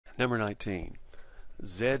Number 19.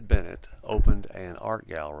 Zed Bennett opened an art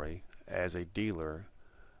gallery as a dealer,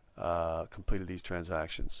 completed these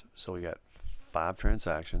transactions. So we got 5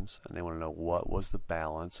 transactions, and they want to know what was the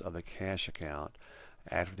balance of the cash account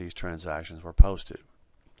after these transactions were posted.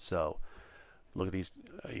 So look at these,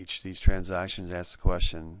 each of these transactions, ask the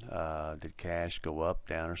question, did cash go up,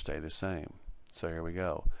 down, or stay the same? So here we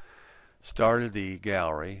go. Started the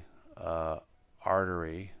gallery,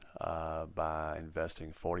 Artery, by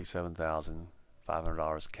investing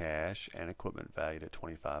 $47,500 cash and equipment valued at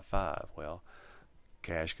 $25,500. Well,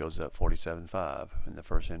 cash goes up $47,500 in the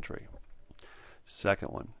first entry. Second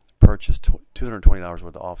one, purchased $220 worth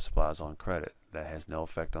of office supplies on credit. That has no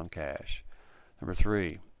effect on cash. Number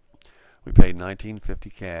 3, we paid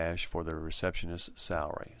 $19.50 cash for the receptionist's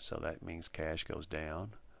salary, so that means cash goes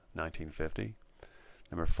down $19.50.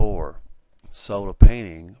 Number 4, sold a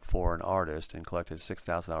painting for an artist and collected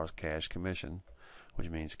 $6,000 cash commission, which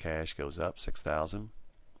means cash goes up $6,000.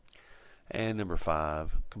 And number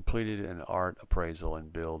 5, completed an art appraisal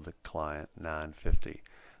and billed the client $9.50.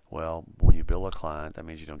 Well, when you bill a client, that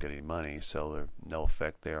means you don't get any money, so there's no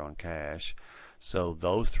effect there on cash. So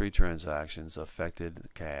those 3 transactions affected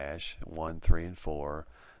cash, 1, 3, and 4,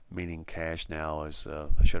 meaning cash now is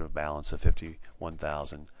should have a balance of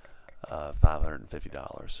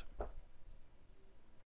 $51,550.